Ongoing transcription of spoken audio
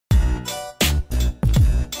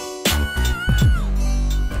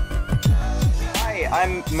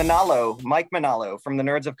I'm Mike Manalo from the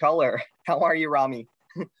Nerds of Color. How are you, Rami?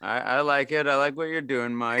 I like it. I like what you're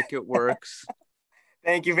doing, Mike. It works.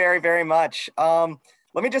 Thank you very, very much. Let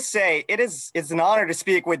me just say, it's an honor to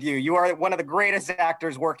speak with you. You are one of the greatest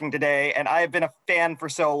actors working today, and I have been a fan for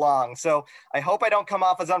so long. So I hope I don't come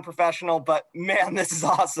off as unprofessional, but man, this is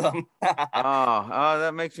awesome. Oh,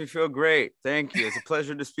 that makes me feel great. Thank you. It's a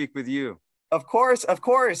pleasure to speak with you. Of course, of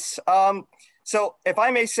course. So if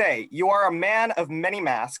I may say, you are a man of many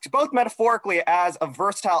masks, both metaphorically as a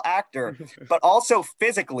versatile actor, but also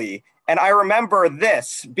physically. And I remember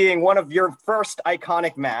this being one of your first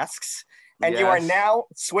iconic masks. And you are Yes. now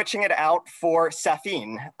switching it out for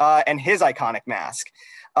Safin and his iconic mask.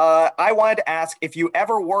 I wanted to ask if you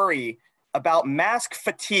ever worry about mask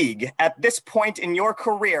fatigue at this point in your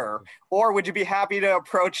career, or would you be happy to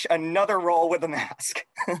approach another role with a mask?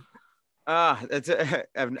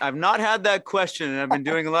 I've not had that question, and I've been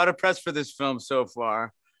doing a lot of press for this film so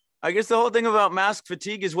far. I guess the whole thing about mask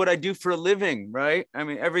fatigue is what I do for a living, right? I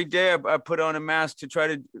mean, every day I put on a mask to try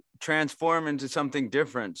to transform into something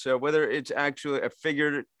different. So whether it's actually a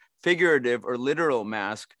figurative or literal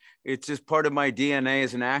mask, it's just part of my DNA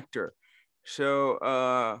as an actor. So,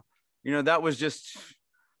 that was just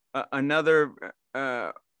another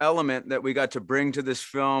element that we got to bring to this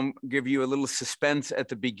film, give you a little suspense at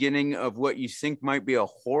the beginning of what you think might be a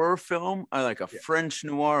horror film, like a French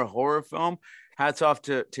noir horror film. Hats off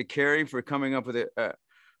to Cary for coming up with an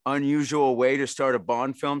unusual way to start a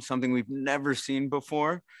Bond film, something we've never seen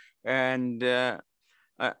before. And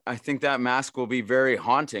I think that mask will be very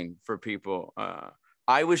haunting for people.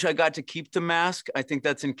 I wish I got to keep the mask. I think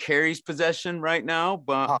that's in Cary's possession right now,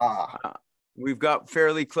 but we've got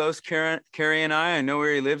fairly close, Cary and I. I know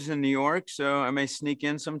where he lives in New York, so I may sneak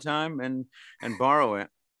in sometime and borrow it.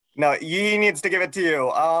 No, he needs to give it to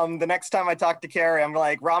you. The next time I talk to Cary, I'm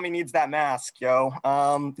like, Rami needs that mask, yo.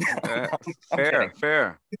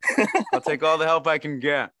 Fair. I'll take all the help I can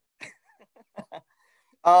get.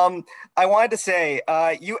 I wanted to say,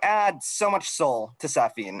 you add so much soul to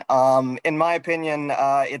Safin. In my opinion,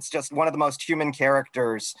 it's just one of the most human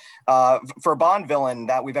characters for a Bond villain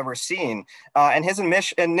that we've ever seen. And his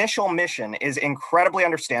initial mission is incredibly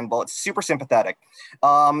understandable. It's super sympathetic.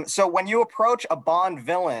 So when you approach a Bond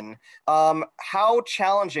villain, how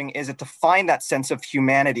challenging is it to find that sense of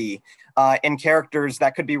humanity in characters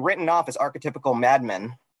that could be written off as archetypical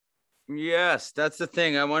madmen? Yes, that's the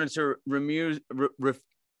thing. I wanted to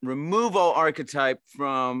remove all archetype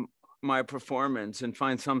from my performance and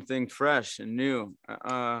find something fresh and new.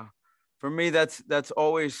 For me, that's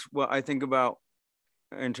always what I think about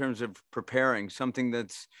in terms of preparing something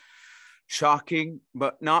that's shocking,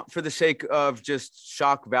 but not for the sake of just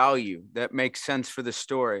shock value, that makes sense for the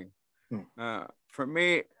story. For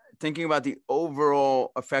me, thinking about the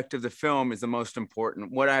overall effect of the film is the most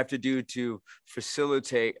important. What I have to do to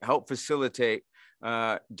help facilitate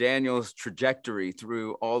Daniel's trajectory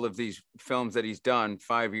through all of these films that he's done,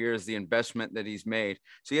 5 years, the investment that he's made.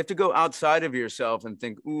 So you have to go outside of yourself and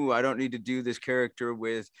think, ooh, I don't need to do this character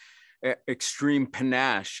with extreme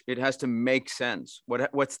panache. It has to make sense.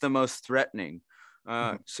 What's the most threatening?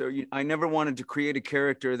 I never wanted to create a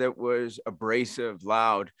character that was abrasive,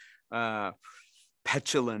 loud,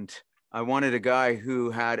 petulant. I wanted a guy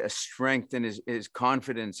who had a strength in his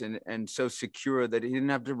confidence and so secure that he didn't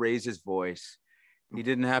have to raise his voice. He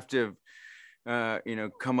didn't have to,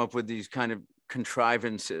 come up with these kind of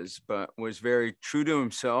contrivances, but was very true to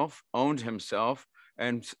himself, owned himself,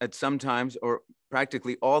 and at some times, or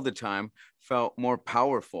practically all the time, felt more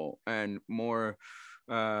powerful and more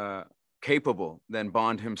capable than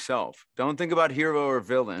Bond himself. Don't think about hero or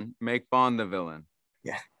villain. Make Bond the villain.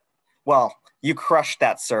 Yeah. Well, you crushed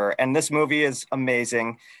that, sir. And this movie is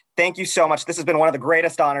amazing. Thank you so much. This has been one of the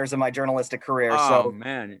greatest honors of my journalistic career. Oh, so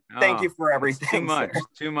man. Thank you for everything.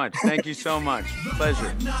 Too much. Thank you so much.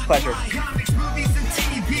 Pleasure.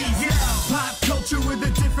 Pop culture with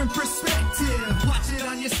a different perspective. Watch it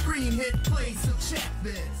on your screen, hit play, so check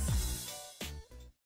this.